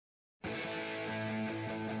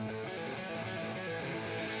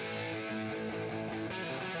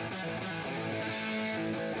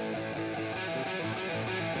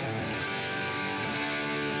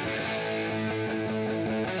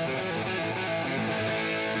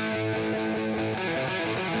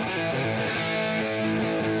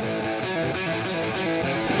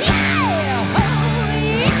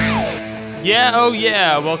oh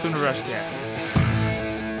yeah, welcome to Rushcast.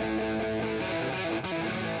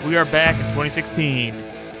 We are back in 2016.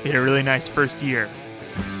 We had a really nice first year.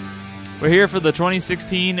 We're here for the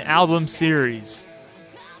 2016 album series.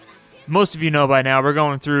 Most of you know by now, we're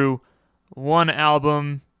going through one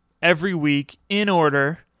album every week in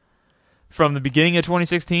order from the beginning of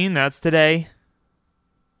 2016, that's today,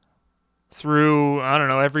 through,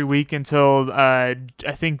 every week until I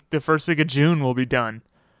think the first week of June will be done.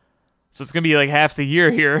 So it's going to be like half the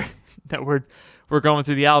year here that we're going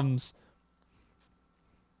through the albums.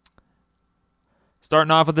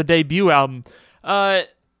 Starting off with the debut album.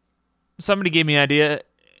 Somebody gave me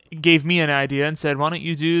an idea and said, why don't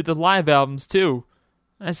you do the live albums too?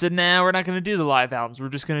 I said, nah, we're not going to do the live albums. We're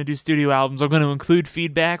just going to do studio albums. We're going to include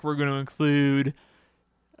feedback. We're going to include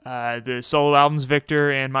the solo albums,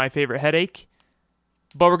 Victor and My Favorite Headache.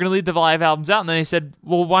 But we're going to leave the live albums out. And then they said,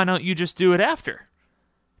 well, why don't you just do it after?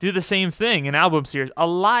 Do the same thing, an album series, a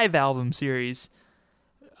live album series.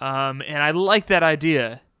 And I like that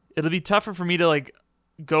idea. It'll be tougher for me to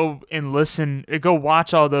go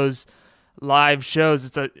watch all those live shows.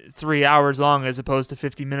 It's 3 hours long as opposed to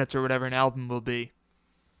 50 minutes or whatever an album will be.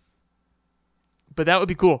 But that would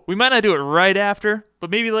be cool. We might not do it right after, but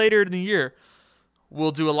maybe later in the year we'll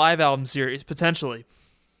do a live album series, potentially.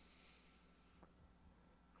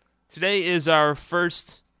 Today is our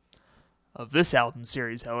first of this album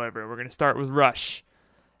series, however. We're going to start with Rush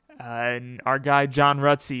and our guy John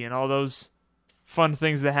Rutsey and all those fun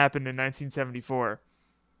things that happened in 1974.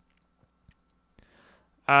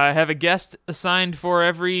 I have a guest assigned for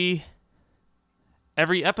every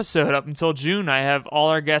episode up until June. I have all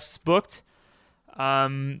our guests booked.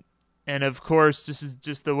 And of course, this is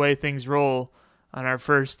just the way things roll on our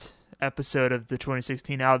first episode of the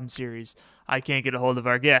 2016 album series. I can't get a hold of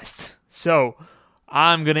our guest. So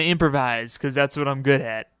I'm going to improvise because that's what I'm good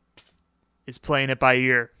at, is playing it by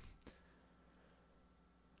ear.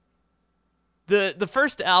 The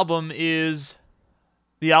first album is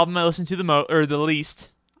the album I listen to the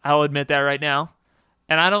least. I'll admit that right now.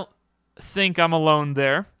 And I don't think I'm alone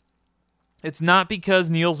there. It's not because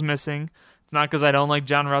Neil's missing. It's not because I don't like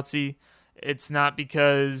John Rutsey. It's not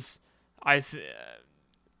because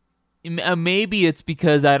maybe it's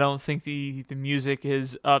because I don't think the music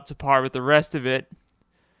is up to par with the rest of it.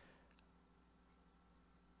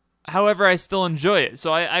 However, I still enjoy it.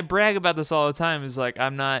 So I brag about this all the time. Is like,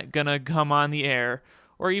 I'm not going to come on the air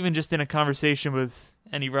or even just in a conversation with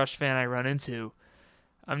any Rush fan I run into.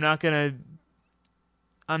 I'm not going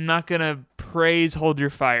to praise Hold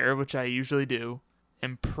Your Fire, which I usually do,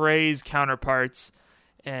 and praise Counterparts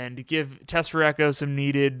and give Test for Echo some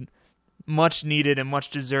much needed and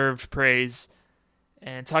much deserved praise,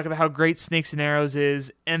 and talk about how great Snakes and Arrows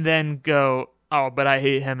is, and then go, oh, but I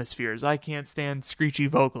hate Hemispheres. I can't stand screechy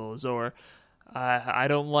vocals, or I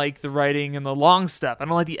don't like the writing and the long stuff. I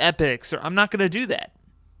don't like the epics, or I'm not going to do that.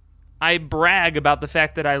 I brag about the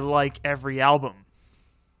fact that I like every album.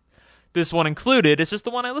 This one included. It's just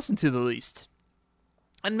the one I listen to the least.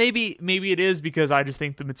 And maybe it is because I just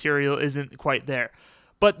think the material isn't quite there.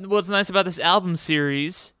 But what's nice about this album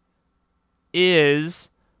series is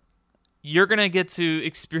you're going to get to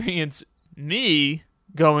experience me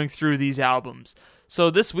going through these albums. So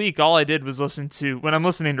this week, all I did was when I'm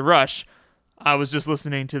listening to Rush, I was just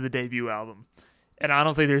listening to the debut album. And I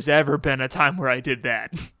don't think there's ever been a time where I did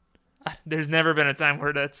that. There's never been a time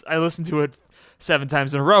where I listened to it 7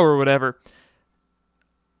 times in a row or whatever.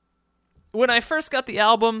 When I first got the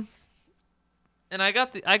album, and I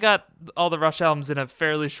got all the Rush albums in a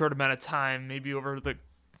fairly short amount of time, maybe over the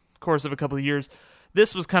course of a couple of years,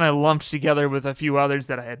 this was kind of lumped together with a few others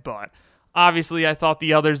that I had bought. Obviously, I thought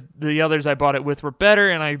the others I bought it with were better,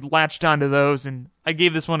 and I latched onto those, and I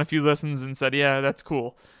gave this one a few listens and said, yeah, that's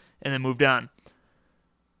cool, and then moved on.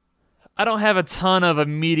 I don't have a ton of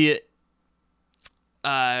immediate,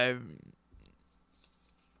 I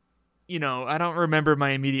don't remember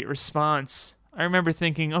my immediate response. I remember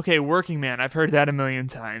thinking, okay, Working Man, I've heard that a million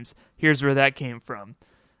times. Here's where that came from.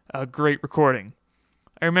 A great recording.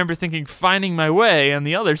 I remember thinking Finding My Way on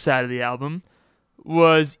the other side of the album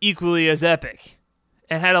was equally as epic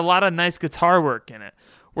and had a lot of nice guitar work in it.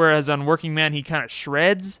 Whereas on Working Man, he kind of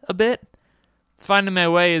shreds a bit. Finding My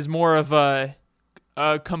Way is more of a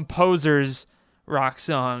composer's rock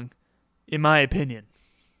song, in my opinion.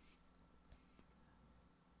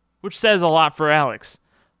 Which says a lot for Alex,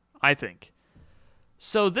 I think.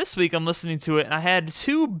 So this week I'm listening to it, and I had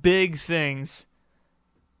 2 big things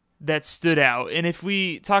that stood out. And if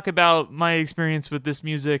we talk about my experience with this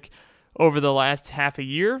music over the last half a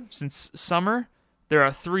year, since summer, there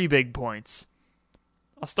are 3 big points.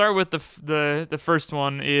 I'll start with the first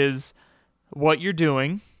one is What You're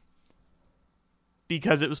Doing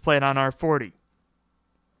because it was played on R40.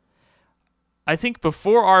 I think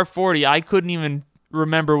before R40, I couldn't even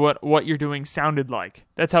remember what You're Doing sounded like.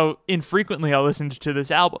 That's how infrequently I listened to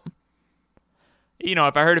this album. You know,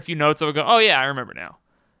 if I heard a few notes, I would go, oh yeah, I remember now.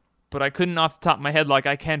 But I couldn't off the top of my head like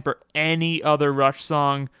I can for any other Rush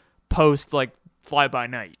song post like Fly By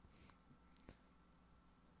Night.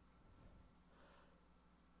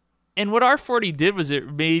 And what R40 did was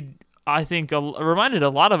it made, I think, reminded a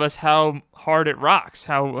lot of us how hard it rocks,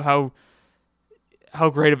 how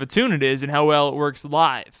great of a tune it is, and how well it works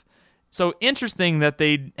live. So interesting that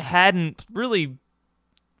they hadn't really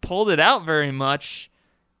pulled it out very much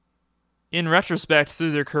in retrospect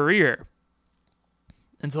through their career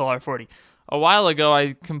until R40. A while ago,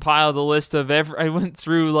 I compiled a list of I went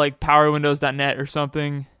through like powerwindows.net or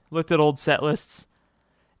something, looked at old set lists,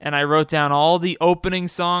 and I wrote down all the opening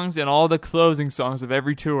songs and all the closing songs of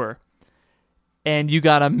every tour. And you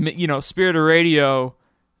got Spirit of Radio.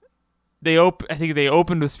 I think they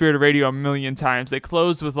opened with Spirit of Radio a million times. They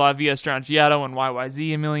closed with La Via Strangiato and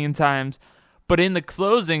YYZ a million times. But in the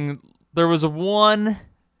closing, there was one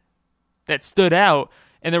that stood out,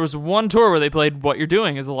 and there was one tour where they played What You're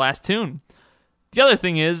Doing as the last tune. The other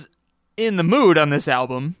thing is, In the Mood on this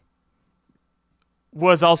album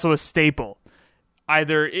was also a staple.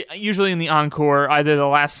 Usually in the encore, either the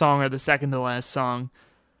last song or the second to last song.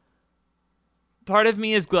 Part of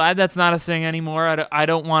me is glad that's not a thing anymore. I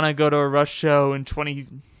don't want to go to a Rush show in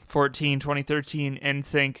 2014, 2013 and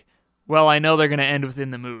think, well, I know they're going to end with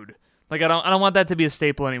In the Mood. Like I don't want that to be a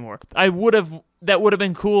staple anymore. That would have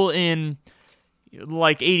been cool in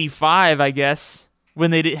like 85, I guess,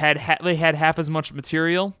 when they had half as much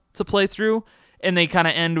material to play through, and they kind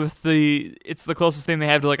of end with it's the closest thing they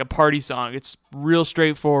have to like a party song. It's real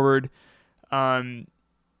straightforward, and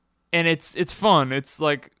it's fun. It's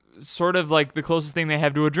like sort of like the closest thing they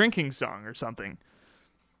have to a drinking song or something.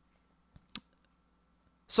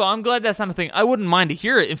 So I'm glad that's not a thing. I wouldn't mind to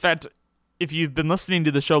hear it. In fact, if you've been listening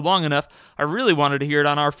to the show long enough, I really wanted to hear it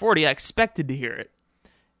on R40. I expected to hear it.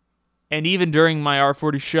 And even during my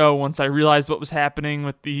R40 show, once I realized what was happening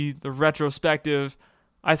with the retrospective,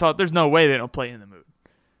 I thought there's no way they don't play In the Mood.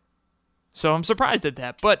 So I'm surprised at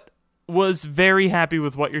that, but was very happy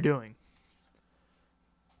with What You're Doing.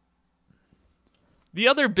 The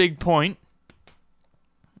other big point,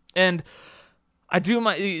 and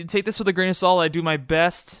take this with a grain of salt, I do my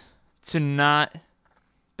best to not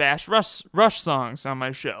bash Rush songs on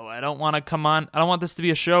my show. I don't want this to be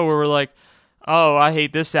a show where we're like, oh, I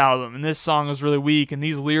hate this album, and this song is really weak, and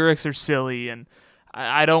these lyrics are silly, and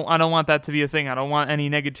I don't want that to be a thing. I don't want any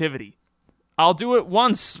negativity. I'll do it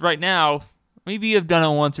once right now. Maybe I've done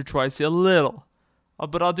it once or twice, a little,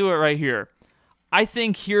 but I'll do it right here. I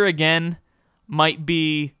think Here Again might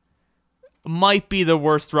be the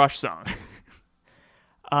worst Rush song.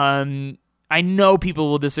 I know people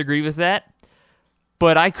will disagree with that,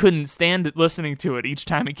 but I couldn't stand listening to it each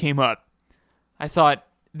time it came up. I thought,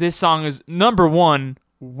 this song is, number one,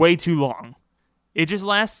 way too long. It just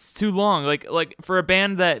lasts too long. Like for a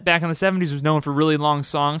band that back in the 70s was known for really long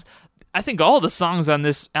songs, I think all the songs on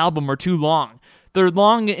this album are too long. They're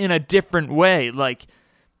long in a different way. Like,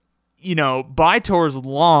 By Tour's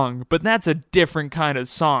long, but that's a different kind of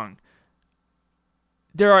song.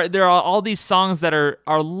 There are all these songs that are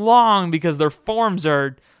long because their forms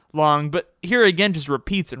are long, but Here Again just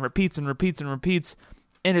repeats and repeats and repeats and repeats,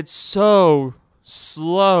 and it's so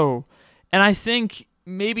slow. And I think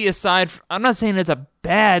maybe I'm not saying it's a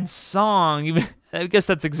bad song, even I guess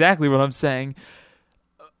that's exactly what I'm saying.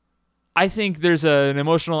 I think there's an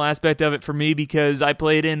emotional aspect of it for me because I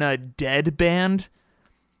played in a Dead band.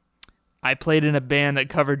 I played in a band that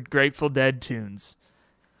covered Grateful Dead tunes.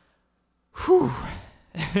 Whew.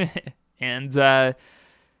 And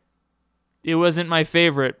it wasn't my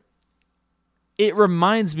favorite. It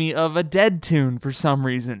reminds me of a Dead tune for some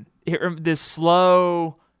reason. This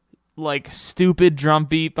slow, like, stupid drum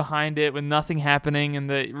beat behind it with nothing happening, and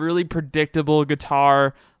the really predictable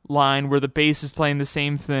guitar line where the bass is playing the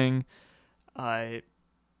same thing. And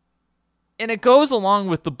it goes along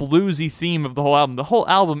with the bluesy theme of the whole album. The whole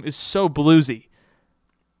album is so bluesy.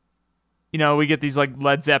 We get these like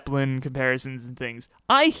Led Zeppelin comparisons and things.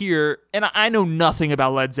 I hear, and I know nothing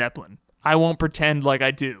about Led Zeppelin. I won't pretend like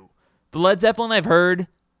I do. The Led Zeppelin I've heard,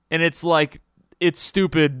 and it's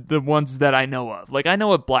stupid, the ones that I know of. Like, I know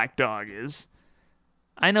what Black Dog is.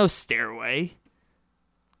 I know Stairway.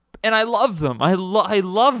 And I love them. I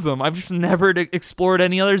love them. I've just never explored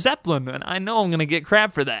any other Zeppelin, and I know I'm going to get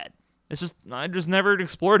crap for that. I just never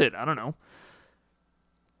explored it. I don't know.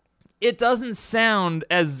 It doesn't sound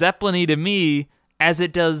as Zeppelin-y to me as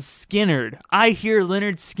it does Skynyrd. I hear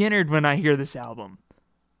Lynyrd Skynyrd when I hear this album,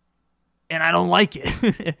 and I don't like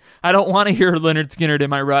it. I don't want to hear Lynyrd Skynyrd in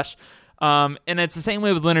my Rush. And it's the same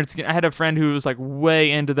way with Lynyrd Skynyrd. I had a friend who was like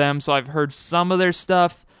way into them, so I've heard some of their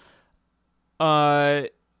stuff.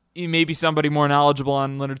 Maybe somebody more knowledgeable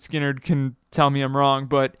on Lynyrd Skynyrd can tell me I'm wrong,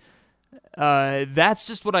 but that's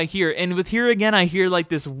just what I hear. And with Here Again, I hear like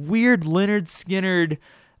this weird Lynyrd Skynyrd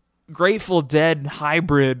Grateful Dead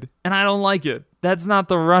hybrid, and I don't like it. That's not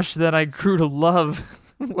the Rush that I grew to love.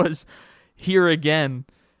 Was Here Again.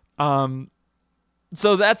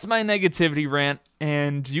 So that's my negativity rant,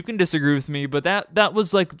 and you can disagree with me, but that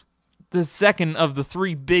was like the second of the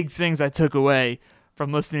three big things I took away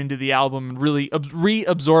from listening to the album and really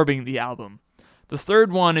reabsorbing the album. The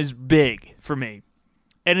third one is big for me,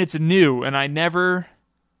 and it's new, and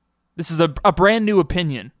this is a brand new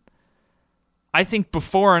opinion. I think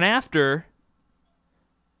Before and After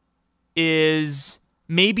is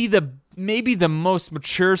maybe the most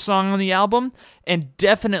mature song on the album, and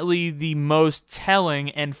definitely the most telling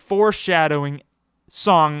and foreshadowing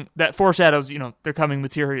song that foreshadows, their coming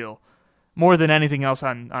material more than anything else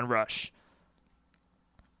on Rush.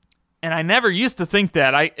 And I never used to think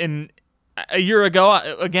that. A year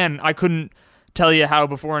ago, again, I couldn't tell you how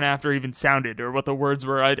Before and After even sounded or what the words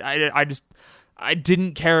were. I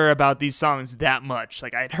didn't care about these songs that much.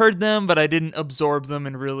 Like, I'd heard them, but I didn't absorb them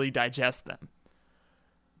and really digest them.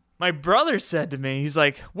 My brother said to me, he's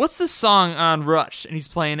like, "What's this song on Rush?" And he's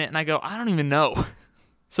playing it, and I go, "I don't even know."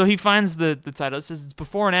 So he finds the title. It says it's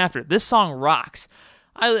Before and After. This song rocks.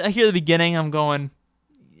 I hear the beginning, I'm going,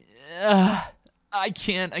 I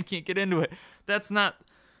can't get into it. That's not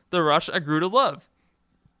the Rush I grew to love.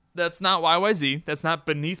 That's not YYZ. That's not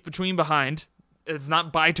Beneath, Between, Behind. It's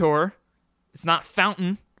not Bytor. It's not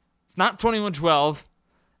Fountain. It's not 2112.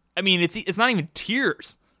 I mean, it's not even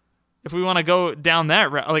Tears. If we want to go down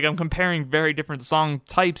that route, like, I'm comparing very different song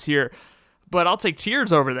types here, but I'll take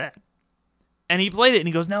Tears over that. And he played it, and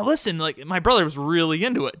he goes, "Now listen," like, my brother was really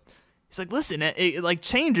into it. He's like, "Listen, it like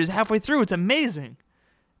changes halfway through. It's amazing."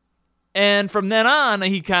 And from then on,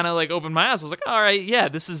 he kind of like opened my eyes. I was like, "All right, yeah,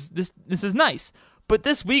 this is nice." But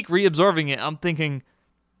this week, reabsorbing it, I'm thinking,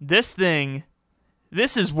 this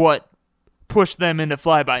is what pushed them into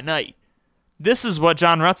Fly By Night. This is what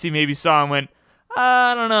John Rutsey maybe saw and went,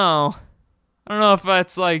 I don't know if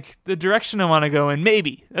that's like the direction I want to go in.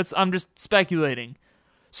 Maybe. I'm just speculating.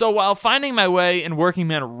 So while Finding My Way and Working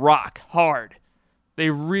Man rock hard, they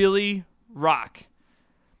really rock.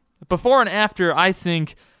 Before and After, I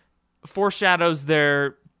think, foreshadows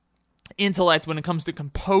their intellect when it comes to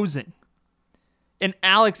composing. And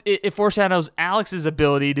Alex, it foreshadows Alex's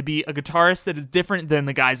ability to be a guitarist that is different than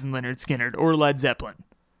the guys in Lynyrd Skynyrd or Led Zeppelin.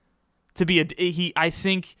 I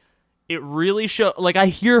think it really shows. Like, I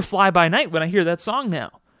hear Fly By Night when I hear that song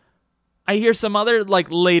now. I hear some other like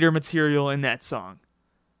later material in that song.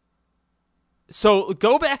 So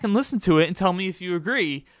go back and listen to it and tell me if you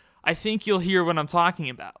agree. I think you'll hear what I'm talking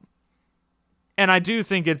about. And I do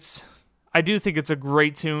think it's a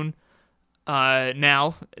great tune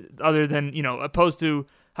now, other than, opposed to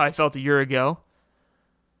how I felt a year ago.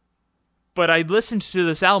 But I listened to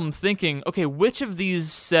this album thinking, okay, which of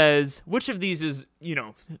these is,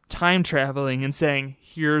 time traveling and saying,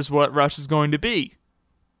 here's what Rush is going to be?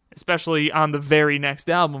 Especially on the very next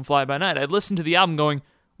album, Fly By Night. I listened to the album going,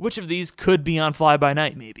 which of these could be on Fly By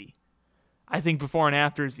Night, maybe? I think Before and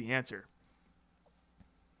After is the answer.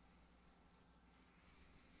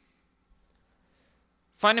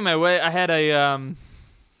 Finding My Way, I had a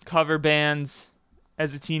cover band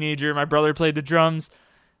as a teenager. My brother played the drums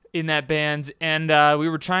in that band, and we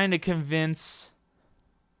were trying to convince...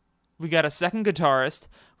 We got a second guitarist.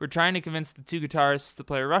 We're trying to convince the two guitarists to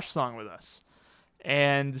play a Rush song with us.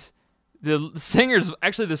 And the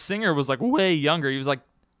singer was like way younger. He was like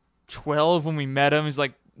 12 when we met him. He's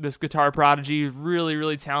like this guitar prodigy, really,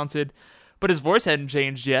 really talented. But his voice hadn't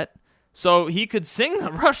changed yet, so he could sing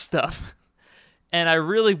the Rush stuff. And I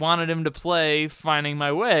really wanted him to play Finding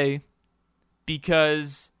My Way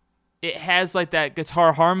because it has like that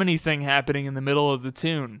guitar harmony thing happening in the middle of the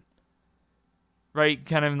tune. Right?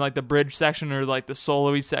 Kind of in like the bridge section or like the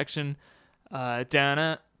solo-y section.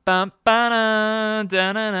 Da-na, bum, ba-na,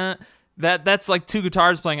 da-na-na. That's like two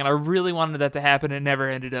guitars playing, and I really wanted that to happen. It never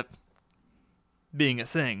ended up being a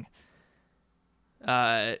thing.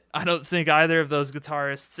 I don't think either of those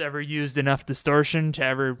guitarists ever used enough distortion to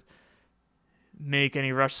ever make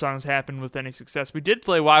any Rush songs happen with any success. We did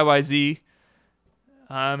play YYZ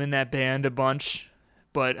in that band a bunch,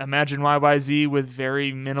 but imagine YYZ with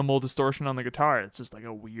very minimal distortion on the guitar. It's just like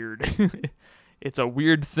a weird... It's a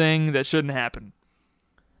weird thing that shouldn't happen.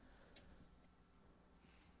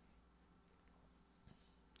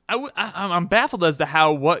 I'm baffled as to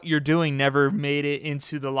how What You're Doing never made it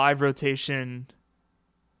into the live rotation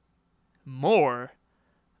more.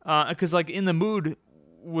 Because like In the Mood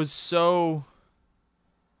was so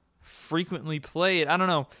frequently played. I don't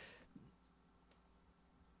know.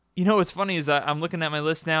 You know what's funny is I'm looking at my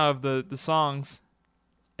list now of the songs,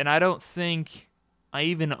 and I don't think I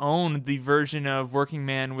even own the version of Working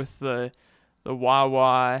Man with the wah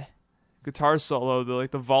wah guitar solo,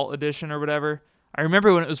 the vault edition or whatever. I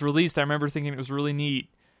remember when it was released, I remember thinking it was really neat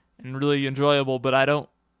and really enjoyable, but I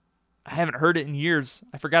haven't heard it in years.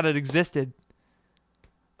 I forgot it existed.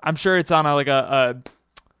 I'm sure it's on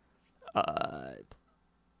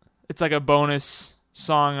it's like a bonus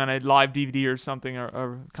song on a live DVD or something, or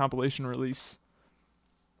a compilation release.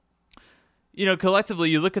 You know, collectively,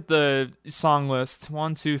 you look at the song list: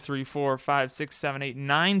 1, 2, 3, 4, 5, 6, 7, 8,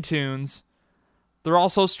 9 tunes. They're all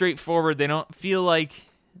so straightforward. They don't feel like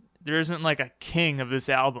there isn't like a king of this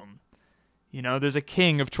album. You know, there's a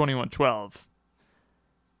king of 2112.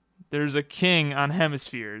 There's a king on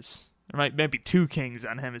Hemispheres. There might be two kings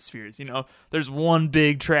on Hemispheres. You know, there's one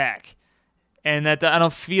big track. And that I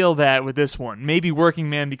don't feel that with this one. Maybe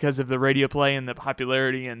Working Man because of the radio play and the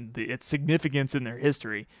popularity and its significance in their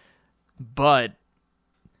history. But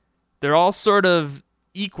they're all sort of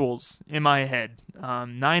equals in my head.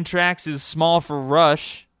 9 tracks is small for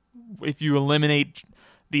Rush if you eliminate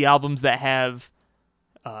the albums that have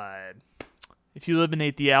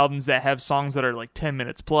songs that are like 10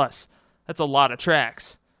 minutes plus. That's a lot of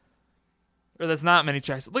tracks. Or that's not many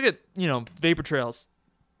tracks. Look at, Vapor Trails,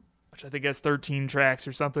 which I think has 13 tracks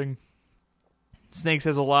or something. Snakes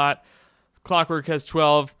has a lot. Clockwork has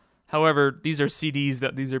 12. However, these are CDs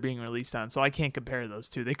that these are being released on, so I can't compare those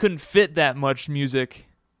two. They couldn't fit that much music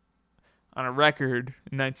on a record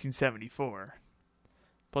in 1974.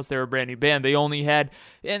 Plus, they were a brand new band. They only had,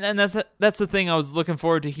 and that's the thing I was looking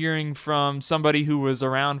forward to hearing from somebody who was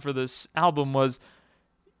around for this album was,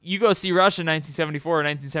 you go see Rush in 1974 or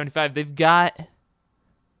 1975, they've got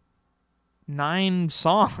 9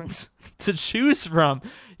 songs to choose from.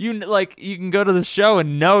 You can go to the show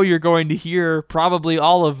and know you're going to hear probably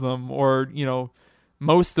all of them, or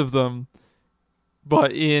most of them.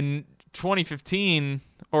 But in 2015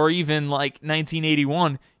 or even like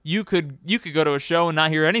 1981, you could go to a show and not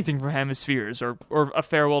hear anything from Hemispheres or A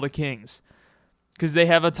Farewell to Kings, because they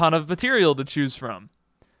have a ton of material to choose from.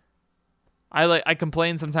 I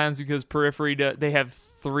complain sometimes because Periphery they have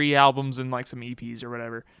 3 albums and like some EPs or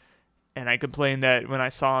whatever. And I complained that when I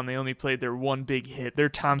saw them, they only played their one big hit, their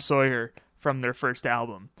Tom Sawyer from their first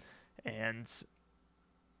album. And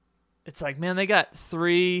it's like, man, they got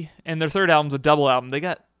 3, and their third album's a double album. They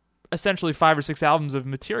got essentially 5 or 6 albums of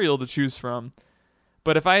material to choose from.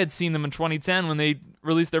 But if I had seen them in 2010 when they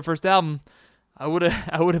released their first album, it would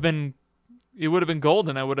have been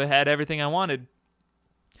golden. I would have had everything I wanted.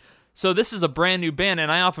 So this is a brand new band,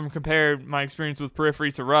 and I often compare my experience with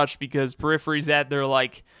Periphery to Rush, because Periphery's at their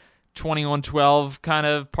like 2112 kind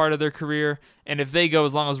of part of their career, and if they go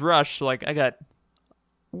as long as Rush, like, I got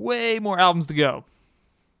way more albums to go.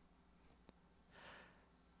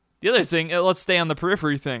 The other thing, let's stay on the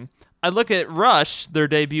Periphery thing. I look at Rush, their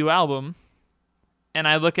debut album, and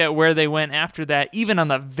I look at where they went after that. Even on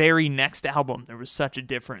the very next album, there was such a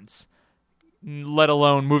difference. Let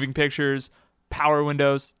alone Moving Pictures, Power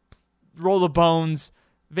Windows, Roll the Bones,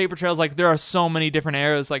 Vapor Trails. Like, there are so many different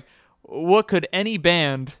eras. Like, what could any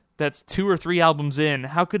band that's 2 or 3 albums in,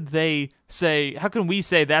 how can we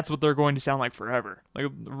say that's what they're going to sound like forever? Like,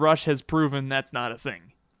 Rush has proven that's not a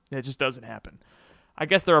thing. It just doesn't happen. I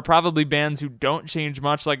guess there are probably bands who don't change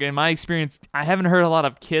much. Like, in my experience, I haven't heard a lot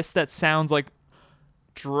of Kiss that sounds like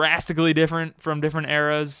drastically different from different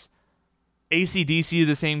eras. AC/DC,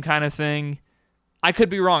 the same kind of thing. I could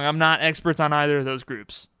be wrong. I'm not expert on either of those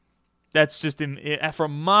groups. That's just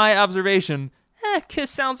from my observation.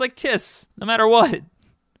 Kiss sounds like Kiss, no matter what.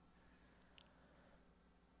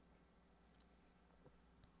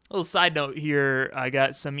 A little side note here, I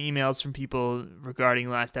got some emails from people regarding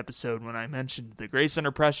last episode when I mentioned the Grace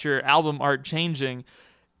Under Pressure album art changing,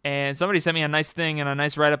 and somebody sent me a nice thing and a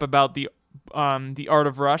nice write-up about the Art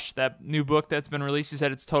of Rush, that new book that's been released. He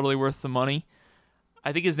said it's totally worth the money.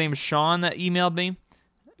 I think his name is Sean that emailed me,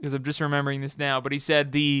 because I'm just remembering this now, but he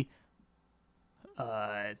said there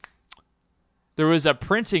was a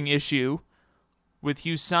printing issue with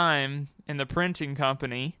Hugh Syme and the printing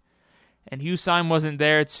company, and Hugh Syme wasn't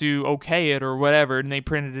there to okay it or whatever, and they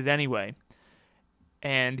printed it anyway.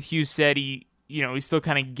 And Hugh said he still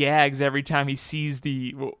kind of gags every time he sees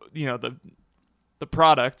the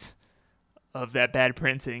product of that bad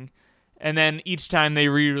printing. And then each time they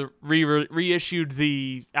reissued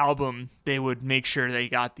the album, they would make sure they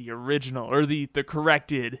got the original or the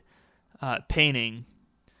corrected painting.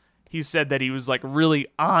 He said that he was like really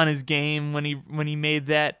on his game when he made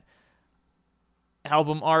that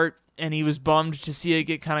album art, and he was bummed to see it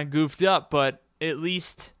get kind of goofed up. But at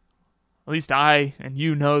least I and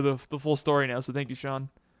you know the full story now. So thank you, Sean.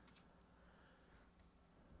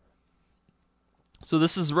 So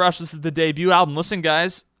this is Rush. This is the debut album. Listen,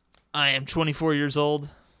 guys, I am 24 years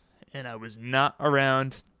old, and I was not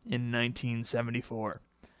around in 1974.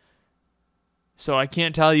 So I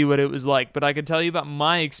can't tell you what it was like, but I can tell you about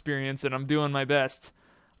my experience, and I'm doing my best.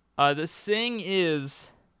 The thing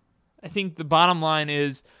is, I think the bottom line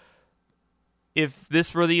is, if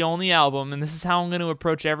this were the only album, and this is how I'm going to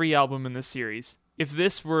approach every album in this series, if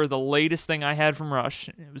this were the latest thing I had from Rush,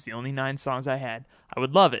 and it was the only 9 songs I had, I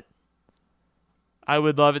would love it. I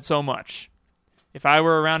would love it so much. If I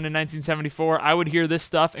were around in 1974, I would hear this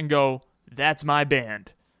stuff and go, that's my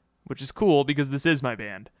band. Which is cool because this is my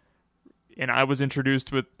band. And I was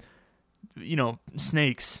introduced with,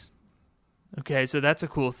 Snakes. Okay, so that's a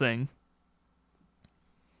cool thing.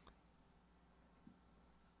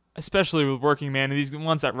 Especially with Working Man and these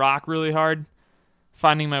ones that rock really hard.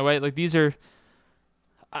 Finding My Way. Like these are...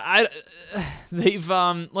 They've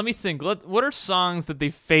let me think. What are songs that they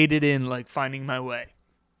faded in like Finding My Way?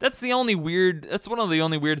 That's one of the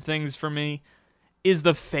only weird things for me is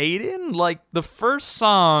the fade in. Like the first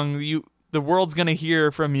song the world's going to hear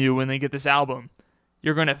from you when they get this album,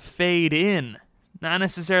 you're going to fade in, not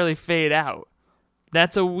necessarily fade out.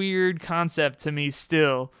 That's a weird concept to me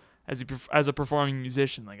still as a performing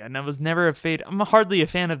musician. Like I was never I'm hardly a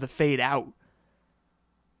fan of the fade out.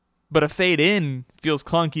 But a fade in feels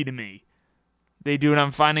clunky to me. They do it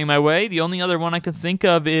on Finding My Way. The only other one I could think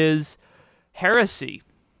of is Heresy,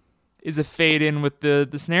 is a fade in with the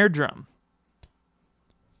snare drum.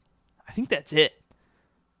 I think that's it.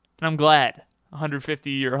 And I'm glad.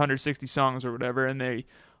 150 or 160 songs or whatever, and they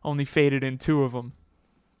only faded in 2 of them.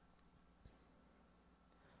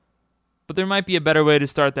 But there might be a better way to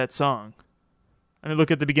start that song. I mean,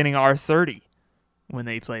 look at the beginning of R30 when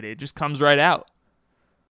they played it. It just comes right out.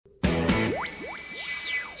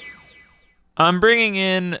 I'm bringing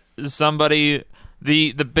in somebody,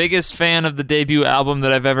 the biggest fan of the debut album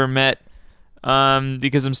that I've ever met,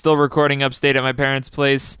 because I'm still recording upstate at my parents'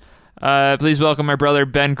 place. Please welcome my brother,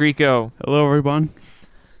 Ben Greco. Hello, everyone.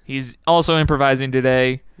 He's also improvising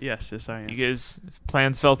today. Yes, I am. Because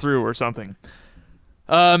plans fell through or something.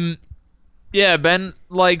 Yeah, Ben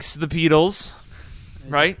likes the Beatles,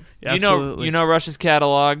 right? Yeah, absolutely. You know Rush's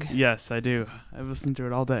catalog. Yes, I do. I've listened to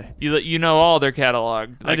it all day. You know all their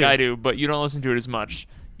catalog, like I do, but you don't listen to it as much.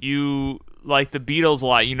 You like the Beatles a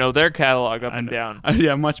lot. You know their catalog up and down.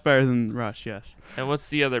 Yeah, much better than Rush, yes. And what's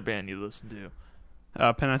the other band you listen to?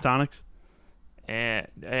 Pentatonics.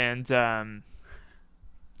 And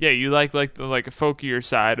yeah, you like a folkier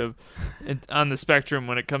side of on the spectrum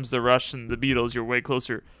when it comes to Rush and the Beatles. You're way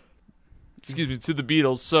closer, to the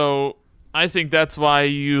Beatles. So I think that's why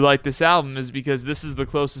you like this album, is because this is the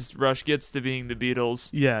closest Rush gets to being the Beatles.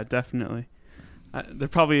 Yeah, definitely. They're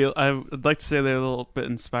probably, I would like to say they're a little bit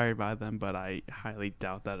inspired by them, but I highly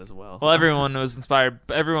doubt that as well. Well, everyone was inspired.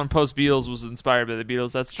 Everyone post-Beatles was inspired by the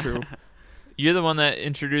Beatles. That's true. You're the one that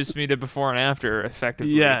introduced me to Before and After,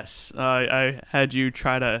 effectively. Yes. I had you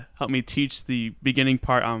try to help me teach the beginning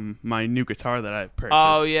part on my new guitar that I purchased.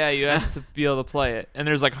 Oh, yeah. You asked to be able to play it. And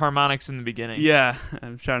there's like harmonics in the beginning. Yeah.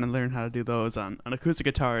 I'm trying to learn how to do those. On acoustic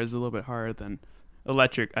guitar is a little bit harder than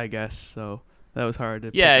electric, I guess. So that was hard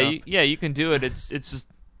to pick up. You can do it. It's just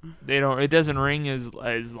it doesn't ring as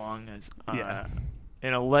long as an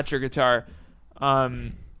electric guitar.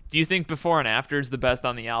 Do you think Before and After is the best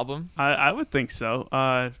on the album? I would think so.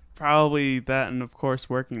 Probably that, and of course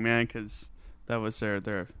Working Man, because that was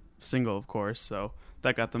their single, of course. So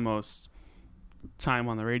that got the most time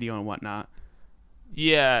on the radio and whatnot.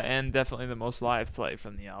 Yeah, and definitely the most live play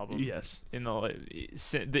from the album. Yes, in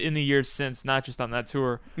the years since, not just on that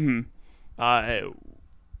tour. Mm-hmm.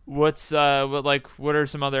 What are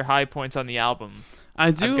some other high points on the album?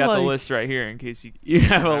 I've got the list right here in case you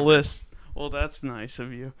have a list. Well, that's nice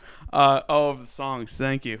of you. Of the songs,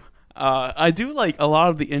 thank you. I do like a lot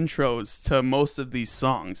of the intros to most of these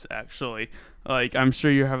songs, actually. Like, I'm sure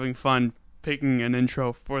you're having fun picking an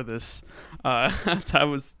intro for this. I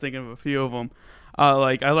was thinking of a few of them. I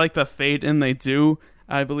like the fade in they do.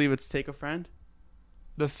 I believe it's Take a Friend.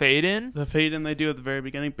 The fade in? The fade in they do at the very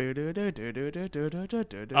beginning.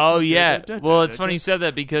 Oh, yeah. Well, it's funny you said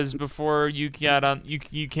that, because before you came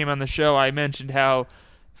on the show, I mentioned how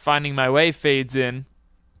Finding My Way fades in,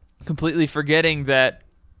 completely forgetting that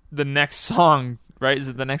the next song, right? Is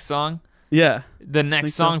it the next song? Yeah. The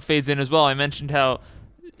next song fades in as well. I mentioned how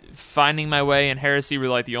Finding My Way and Heresy were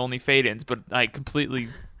like the only fade-ins, but I completely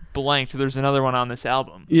blanked. There's another one on this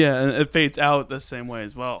album. Yeah, and it fades out the same way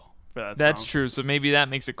as well for that That's song. true, so maybe that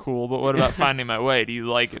makes it cool, but what about Finding My Way? Do you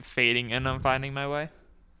like it fading in on Finding My Way?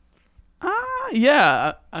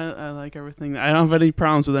 Yeah, I like everything. I don't have any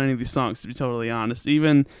problems with any of these songs, to be totally honest.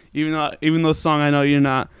 Even though song I know you're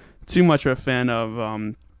not too much of a fan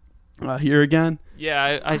of, Here Again.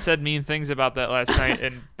 Yeah, I said mean things about that last night,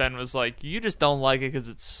 and Ben was like, you just don't like it because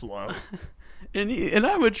it's slow. And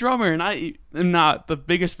I'm a drummer, and I am not the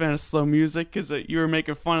biggest fan of slow music because you were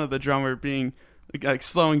making fun of the drummer being like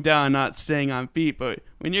slowing down, not staying on beat. But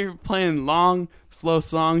when you're playing long, slow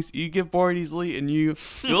songs, you get bored easily, and you'll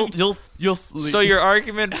So your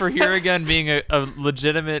argument for Here Again being a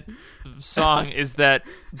legitimate song is that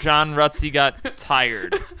John Rutsey got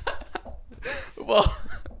tired. Well,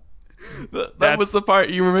 that was the part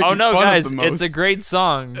you were making fun of. Oh no, guys, the most. it's a great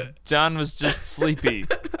song. John was just sleepy.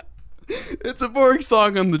 It's a boring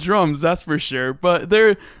song on the drums, that's for sure. But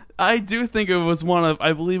I do think it was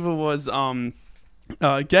I believe it was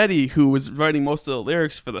Geddy who was writing most of the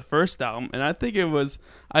lyrics for the first album, and I think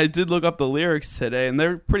I did look up the lyrics today, and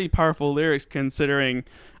they're pretty powerful lyrics considering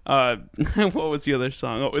what was the other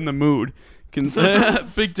song? Oh, In the Mood.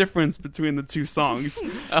 Big difference between the two songs.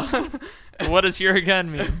 What does Here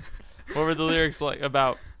Again mean? What were the lyrics like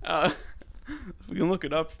about? We can look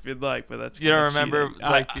it up if you'd like, but that's you don't remember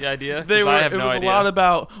cheating. The idea? I have no it was idea. a lot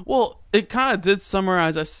about. Well, it kind of did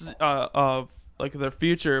summarize of like their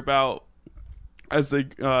future about as they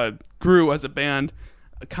grew as a band,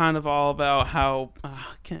 kind of all about how I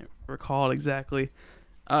can't recall it exactly.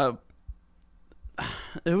 It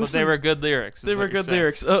was they were good lyrics. They were good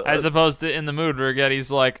lyrics, as opposed to In the Mood, where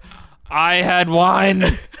Getty's like, I had wine,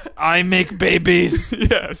 I make babies.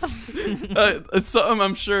 Yes. It's something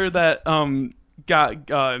I'm sure that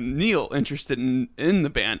got Neil interested in the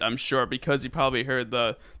band, I'm sure, because he probably heard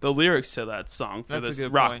the lyrics to that song for That's this a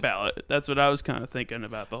good rock point. ballad. That's what I was kind of thinking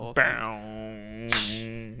about the whole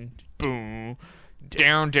thing. Boom,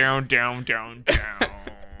 down, down, down, down, down,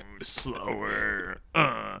 slower,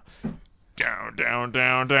 down, down,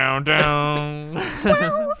 down, down, down.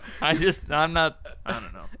 I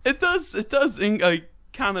don't know. It does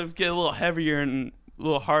kind of get a little heavier and a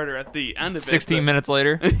little harder at the end of it. 16 minutes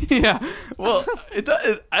later. Yeah. Well,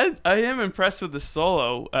 I am impressed with the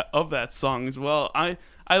solo of that song as well. I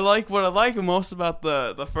like what I like most about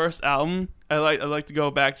the first album. I like to go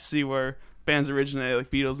back to see where bands originated, like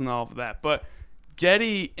Beatles and all of that. But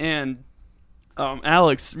Geddy and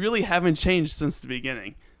Alex really haven't changed since the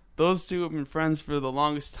beginning. Those two have been friends for the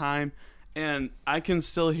longest time, and I can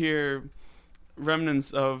still hear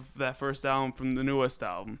remnants of that first album from the newest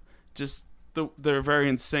album. Just they're very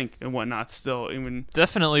in sync and whatnot still. Even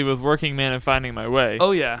Definitely with Working Man and Finding My Way.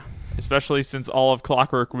 oh yeah, Especially since all of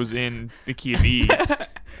Clockwork was in the key of E.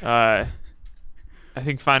 I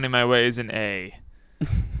think Finding My Way is an A.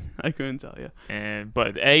 I couldn't tell you.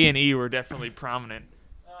 But A and E were definitely prominent.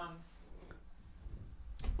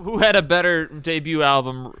 Who had a better debut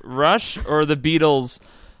album, Rush or the Beatles?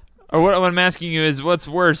 Or what I'm asking you is, what's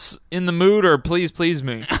worse, In the Mood or Please Please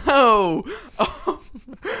Me? Oh,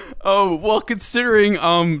 well, considering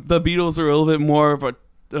the Beatles are a little bit more of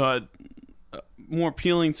a more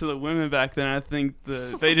appealing to the women back then, I think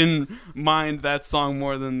they didn't mind that song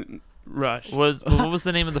more than Rush. What was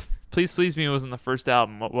the name of the Please Please Me wasn't the first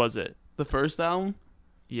album. What was it? The first album?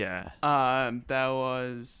 Yeah. That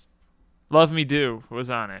was. Love Me Do was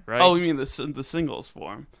on it, right? Oh, you mean the singles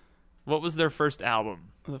form? What was their first album?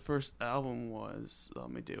 The first album was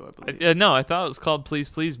Let Me Do, I believe. No, I thought it was called Please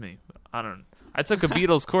Please Me. I took a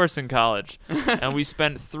Beatles course in college, and we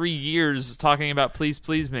spent 3 years talking about Please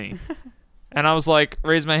Please Me. And I was like,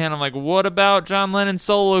 raised my hand, I'm like, what about John Lennon's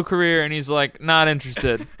solo career? And he's like, not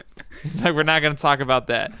interested. He's like, we're not going to talk about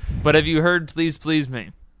that. But have you heard Please Please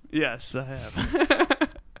Me? Yes, I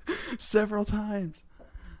have. Several times.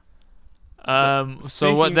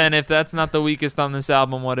 So what then, if that's not the weakest on this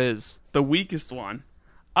album, what is? The weakest one?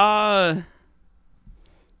 I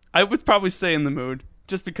would probably say In the Mood,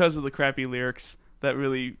 just because of the crappy lyrics that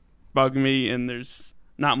really bug me, and there's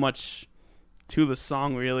not much to the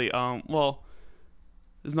song really. Well,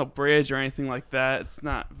 there's no bridge or anything like that. It's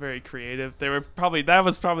not very creative. That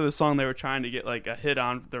was probably the song they were trying to get like a hit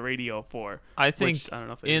on the radio for. I think which, I don't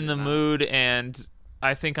know if they In did the or not. Mood and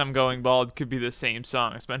I Think I'm Going Bald could be the same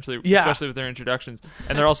song, especially with their introductions.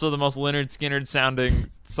 And they're also the most Lynyrd Skynyrd sounding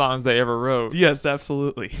songs they ever wrote. Yes,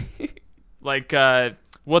 absolutely. Like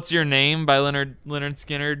What's Your Name by Lynyrd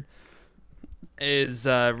Skynyrd. is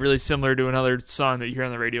really similar to another song that you hear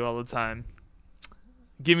on the radio all the time.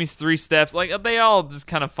 Give Me 3 Steps. Like, they all just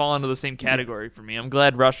kind of fall into the same category for me. I'm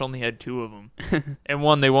glad Rush only had 2 of them. And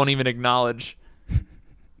one they won't even acknowledge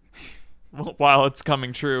while it's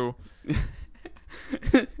coming true.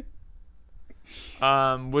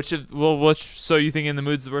 So you think In the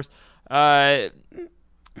Mood's the worst?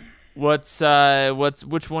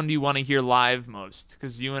 Which one do you want to hear live most?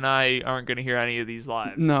 Because you and I aren't going to hear any of these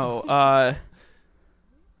live. No,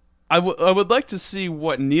 I would like to see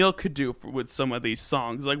what Neil could do with some of these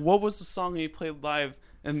songs. Like, what was the song he played live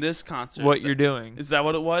in this concert? What You're Doing. Is that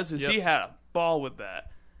what it was? Yep. He had a ball with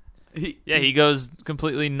that. He goes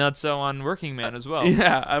completely nutso on Working Man as well.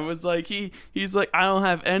 Yeah, I was like, he's like, I don't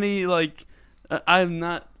have any, like, I'm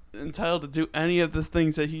not entitled to do any of the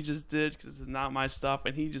things that he just did because it's not my stuff,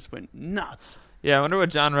 and he just went nuts. Yeah, I wonder what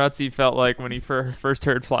John Rutsey felt like when he first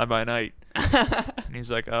heard Fly By Night. And he's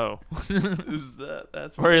like, oh.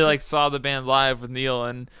 That's where he like saw the band live with Neil,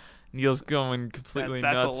 and Neil's going completely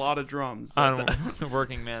nuts. That's nuts. a lot of drums. On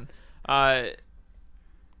Working Man.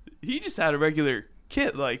 He just had a regular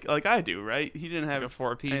kit like I do, right? He didn't have like a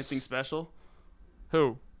 4-piece. Anything special.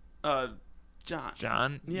 Who? John.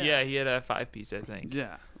 John? Yeah, he had a 5-piece, I think.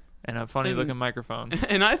 Yeah. And a funny looking microphone.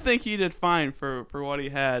 And I think he did fine for what he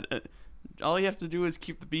had. All you have to do is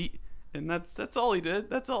keep the beat, and that's all he did.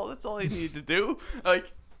 That's all he needed to do.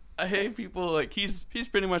 Like, I hate people like he's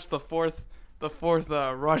pretty much the fourth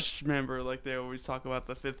Rush member. Like they always talk about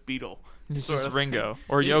the 5th Beatle. He's just Ringo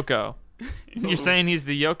or Yoko. You're saying he's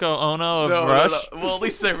the Yoko Ono of Rush? No. Well, at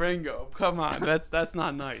least say Ringo. Come on, that's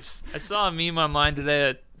not nice. I saw a meme online today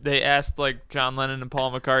that they asked like John Lennon and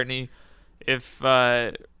Paul McCartney if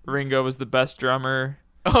Ringo was the best drummer.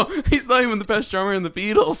 Oh, he's not even the best drummer in the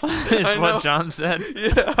Beatles. Is what John said.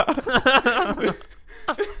 Yeah.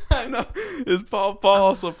 I know. Paul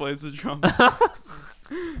also plays the drums.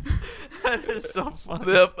 That is so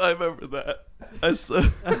funny. Yep, I remember that.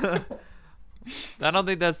 I don't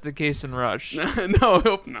think that's the case in Rush. No, I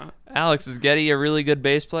hope not. Alex, is Geddy a really good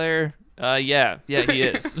bass player? Yeah, he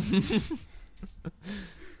is.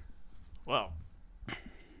 Well,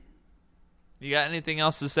 you got anything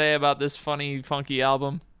else to say about this funny, funky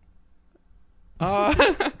album? Because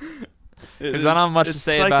I don't have much to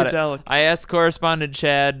say about it. I asked correspondent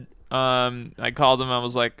Chad. I called him. I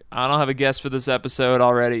was like, I don't have a guest for this episode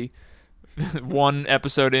already. 1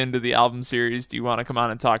 episode into the album series, do you want to come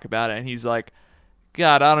on and talk about it? And he's like,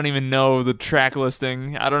 God, I don't even know the track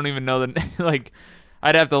listing. I don't even know the like.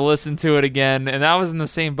 I'd have to listen to it again, and that was in the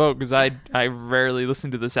same boat because I rarely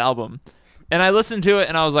listen to this album. And I listened to it,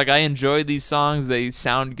 and I was like, I enjoyed these songs. They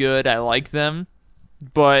sound good. I like them.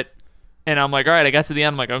 And I'm like, all right, I got to the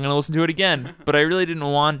end. I'm like, I'm going to listen to it again. But I really didn't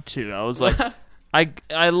want to. I was like,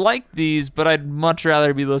 I like these, but I'd much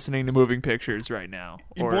rather be listening to Moving Pictures right now.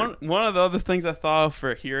 One of the other things I thought of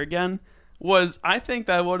for Here Again was I think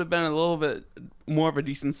that would have been a little bit more of a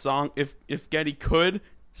decent song if Geddy could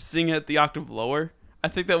sing it the octave lower. I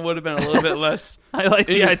think that would have been a little bit less. I like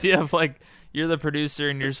the idea of like, you're the producer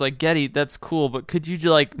and you're just like, Geddy, that's cool, but could you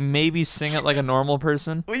like maybe sing it like a normal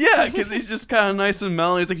person? Well, yeah, because he's just kind of nice and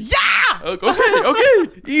mellow. He's like, yeah,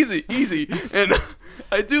 okay, easy. And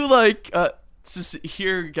I do like to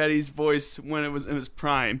hear Geddy's voice when it was in his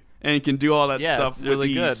prime, and he can do all that stuff. It's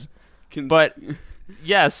really good. But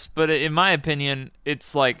yes, but in my opinion,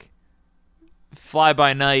 it's like Fly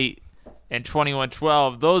By Night and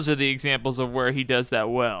 2112, those are the examples of where he does that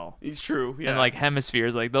well. It's true, yeah. And like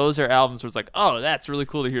Hemispheres, like those are albums where it's like, oh, that's really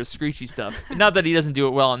cool to hear screechy stuff. Not that he doesn't do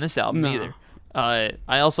it well on this album either. I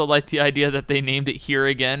also like the idea that they named it Here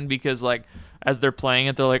Again because like as they're playing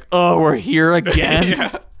it, they're like, oh, we're here again.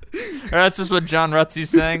 Yeah. Or that's just what John Rutsey's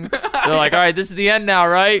saying. They're like, all right, this is the end now,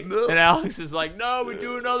 right? No. And Alex is like, no, we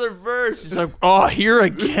do another verse. He's like, oh, here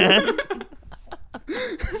again.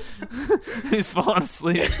 He's falling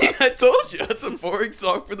asleep. I told you, that's a boring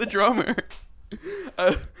song for the drummer.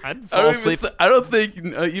 I'd fall asleep. I don't think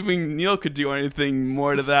even Neil could do anything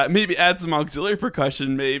more to that. Maybe add some auxiliary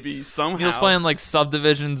percussion, maybe somehow. Neil's playing like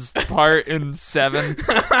Subdivision's part in 7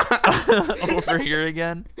 over here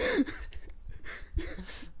again.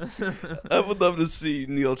 I would love to see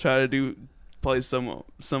Neil try to play some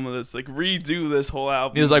of this, like redo this whole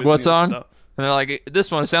album. He was like, "What song?" Stuff. And they're like, "This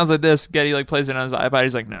one. It sounds like this." Geddy like plays it on his iPod.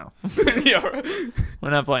 He's like, "No, yeah, right. We're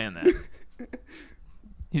not playing that."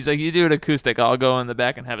 He's like, "You do it acoustic. I'll go in the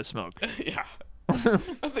back and have a smoke." Yeah. I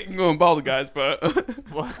think I'm going bald, guys, but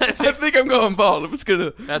what? I think I'm going bald. I'm just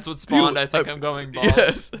gonna. That's what spawned. I think I'm going bald.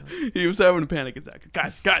 Yes, he was having a panic attack.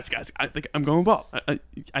 Guys! I think I'm going bald.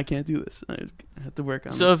 I can't do this. I have to work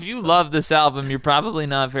on. So if you love this album, you're probably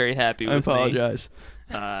not very happy with me. I apologize.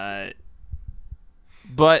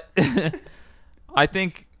 But I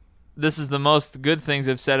think this is the most good things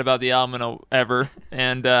I've said about the album ever.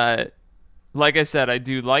 And like I said, I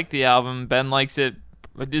do like the album. Ben likes it.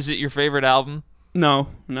 Is it your favorite album? No.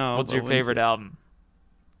 What's your favorite album?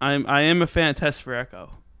 I am a fan of Test for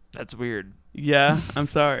Echo. That's weird. Yeah, I'm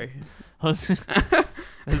sorry.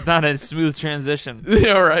 It's not a smooth transition.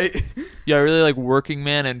 Yeah, right. Yeah, I really like Working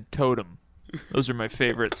Man and Totem. Those are my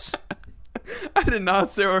favorites. I did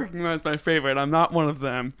not say Working Man is my favorite. I'm not one of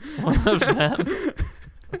them. One of them.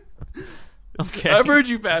 Okay. I've heard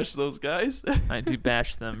you bash those guys. I do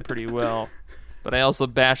bash them pretty well. But I also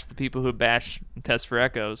bash the people who bash Test for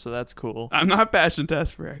Echo, so that's cool. I'm not bashing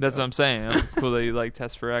Test for Echo. That's what I'm saying. It's cool that you like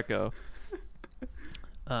Test for Echo.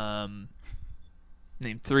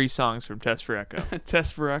 Name 3 songs from Test for Echo.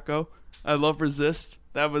 Test for Echo. I love Resist.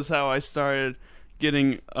 That was how I started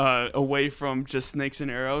getting away from just Snakes and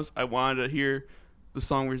Arrows. I wanted to hear the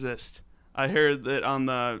song Resist. I heard it on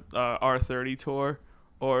the R30 tour,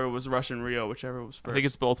 or it was Russian Rio, whichever was first. I think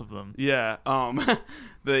it's both of them. Yeah,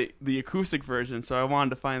 the acoustic version. So I wanted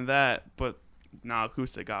to find that, but not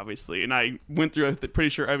acoustic, obviously. And I went through, pretty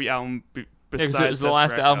sure every album besides. It was the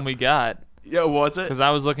last album we got. Yeah, was it? Because I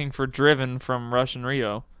was looking for Driven from Russian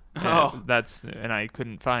Rio. Oh, and I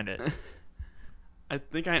couldn't find it. I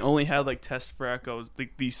think I only had like Test for Echoes,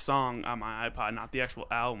 the song on my iPod, not the actual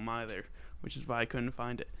album either, which is why I couldn't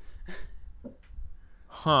find it.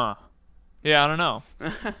 Huh. Yeah, I don't know.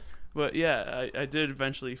 But yeah, I did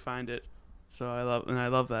eventually find it. So I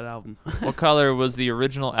love that album. What color was the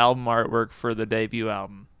original album artwork for the debut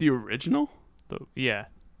album? The original? Yeah.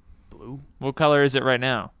 Blue. What color is it right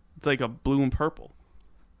now? It's like a blue and purple.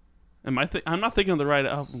 I'm not thinking of the right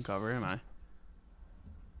album cover, am I?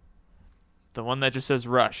 The one that just says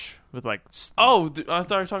Rush with like. Oh, I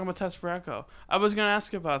thought you were talking about Test for Echo. I was gonna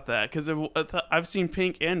ask about that because I've seen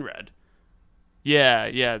pink and red.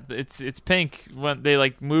 Yeah. It's pink when they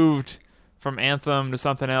like moved from Anthem to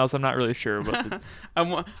something else. I'm not really sure. But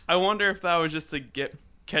I wonder if that was just to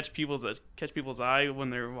catch people's eye when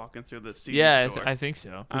they were walking through the CD store. I think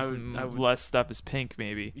so. I would, less stuff is pink,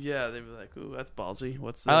 maybe. Yeah, they'd be like, "Ooh, that's ballsy."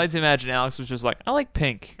 What's this? I like to imagine Alex was just like, "I like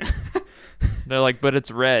pink." They're like, "But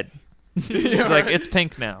it's red." He's like, "It's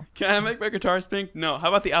pink now." Can I make my guitars pink? No. How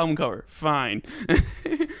about the album cover? Fine.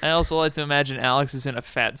 I also like to imagine Alex is in a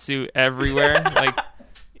fat suit everywhere. Like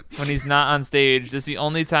when he's not on stage, this is the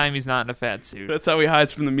only time he's not in a fat suit. That's how he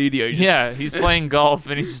hides from the media. He's playing golf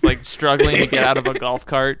and he's just like struggling to get out of a golf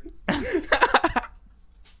cart.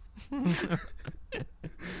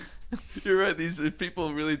 You're right. If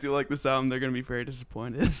people really do like this album, they're going to be very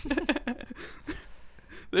disappointed.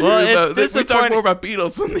 Well, it's we talk more about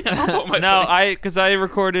Beatles than the album. Because I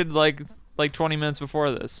recorded like 20 minutes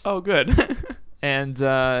before this. Oh, good. And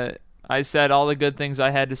I said all the good things I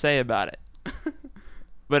had to say about it.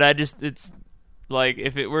 But it's like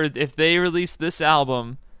if they released this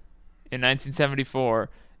album in 1974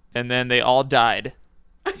 and then they all died,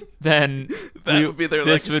 then would be their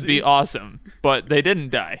this legacy. would be awesome. But they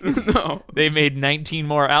didn't die. No, they made 19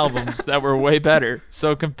 more albums that were way better.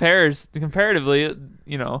 So comparatively,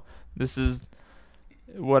 this is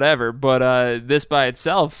whatever. But this by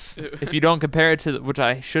itself, if you don't compare it to which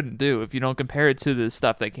I shouldn't do, if you don't compare it to the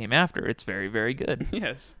stuff that came after, it's very, very good.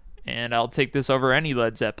 Yes. And I'll take this over any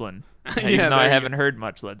Led Zeppelin, Yeah, even though I haven't heard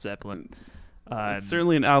much Led Zeppelin. It's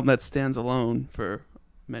certainly an album that stands alone for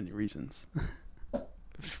many reasons.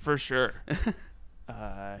 For sure.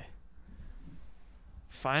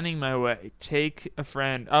 Finding My Way, Take a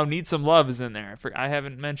Friend. Oh, Need Some Love is in there. I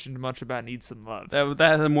haven't mentioned much about Need Some Love. That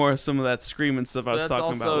had more some of that screaming stuff I was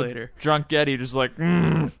talking about later. Drunk Getty just like,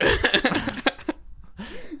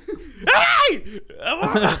 Hey!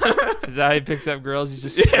 Is that how he picks up girls? He's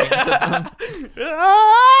just screams at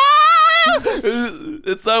them.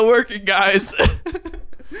 It's not working, guys.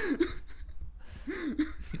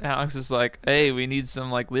 Alex is like, hey, we need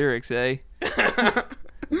some like lyrics, eh?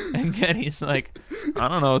 And Getty's like, I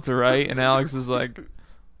don't know what to write. And Alex is like,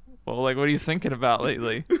 well, like, what are you thinking about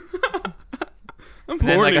lately? I'm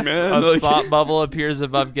horny, then, man. A thought bubble appears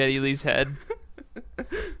above Geddy Lee's head.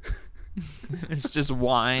 It's just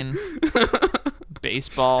wine,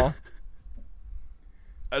 baseball.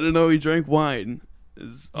 I don't know. He drank wine.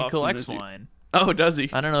 He collects wine. Oh, does he?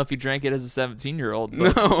 I don't know if he drank it as a 17-year-old.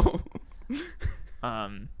 No.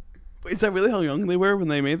 Wait, is that really how young they were when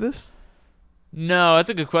they made this? No, that's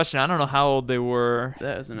a good question. I don't know how old they were.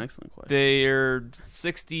 That is an excellent question. They're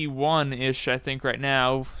 61-ish, I think, right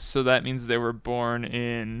now. So that means they were born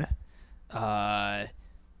in...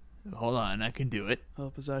 hold on, I can do it.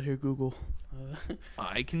 Help us out here, Google.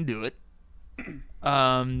 I can do it.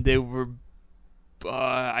 They were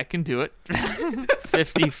I can do it.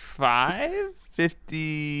 55?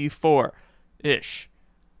 54-ish.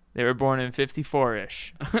 They were born in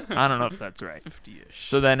 54-ish. I don't know if that's right. 50-ish.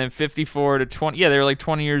 So then in 54 to 20, yeah, they were like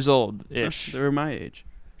 20 years old-ish. They were my age.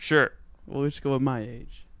 Sure. Well, let's go with my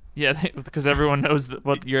age. Yeah, because everyone knows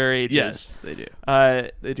what your age is. Yes, they do.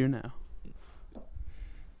 They do now.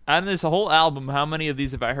 On this whole album, how many of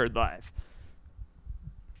these have I heard live?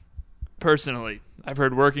 Personally, I've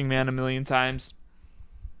heard Working Man a million times.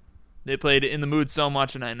 They played In the Mood so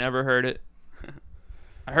much, and I never heard it.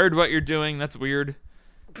 I heard What You're Doing. That's weird.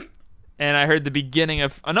 And I heard the beginning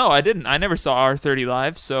of... Oh, no, I didn't. I never saw R30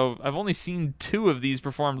 live, so I've only seen 2 of these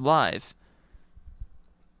performed live.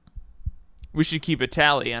 We should keep a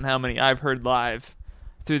tally on how many I've heard live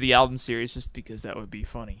through the album series, just because that would be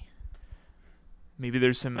funny. Maybe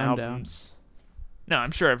there's some albums. No,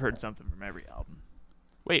 I'm sure I've heard something from every album.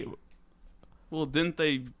 Wait. Well, didn't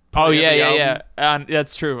they... Oh, yeah.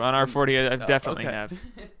 That's true. On R40, I definitely have.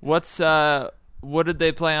 What did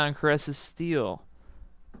they play on Caress of Steel?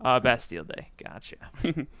 Bastille Day. Gotcha.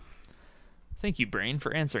 Thank you, Brain,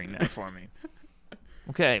 for answering that for me.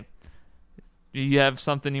 Okay. Do you have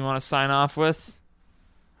something you want to sign off with?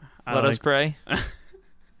 Let us pray.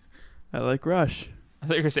 I like Rush. I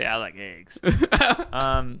thought you were going to say, I like eggs.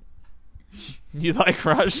 You like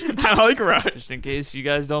Rush? I like Rush. Just in case you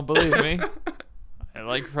guys don't believe me, I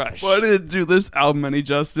like Rush. Well, I didn't do this album any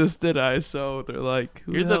justice, did I? So they're like,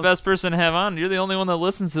 You're the best person to have on. You're the only one that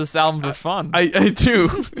listens to this album for fun. I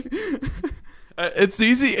do. It's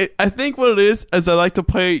easy. I think what it is I like to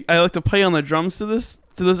play on the drums to this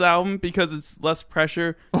album because it's less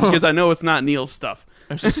pressure because I know it's not Neil's stuff.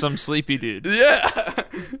 There's just some sleepy dude. Yeah.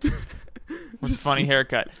 With a funny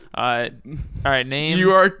haircut. All right, name.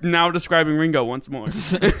 You are now describing Ringo once more.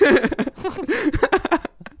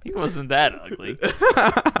 He wasn't that ugly.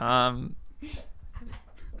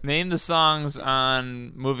 Name the songs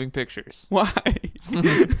on Moving Pictures. Why?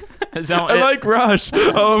 I like Rush.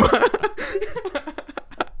 I'm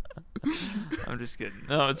just kidding.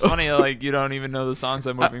 No, it's funny. Like you don't even know the songs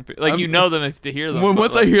on Moving Pictures. Like you know them if to hear them.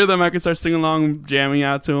 Once I hear them, I can start singing along, jamming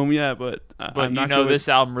out to them. Yeah, but you know this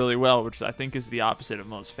album really well, which I think is the opposite of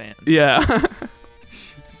most fans. Yeah.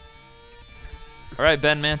 All right,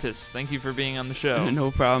 Ben Mantis, thank you for being on the show.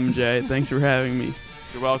 No problem, Jay. Thanks for having me.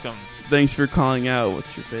 You're welcome. Thanks for calling out.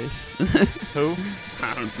 What's your face? Who?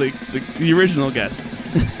 I don't think the original guest.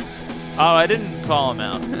 Oh, I didn't call him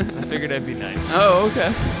out. I figured I'd be nice. Oh,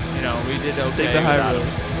 okay. You know, we did okay. Take the high road.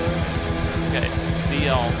 Okay, see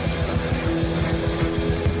y'all.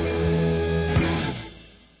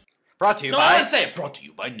 Brought to you by... I want to say it. Brought to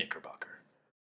you by Knickerbocker.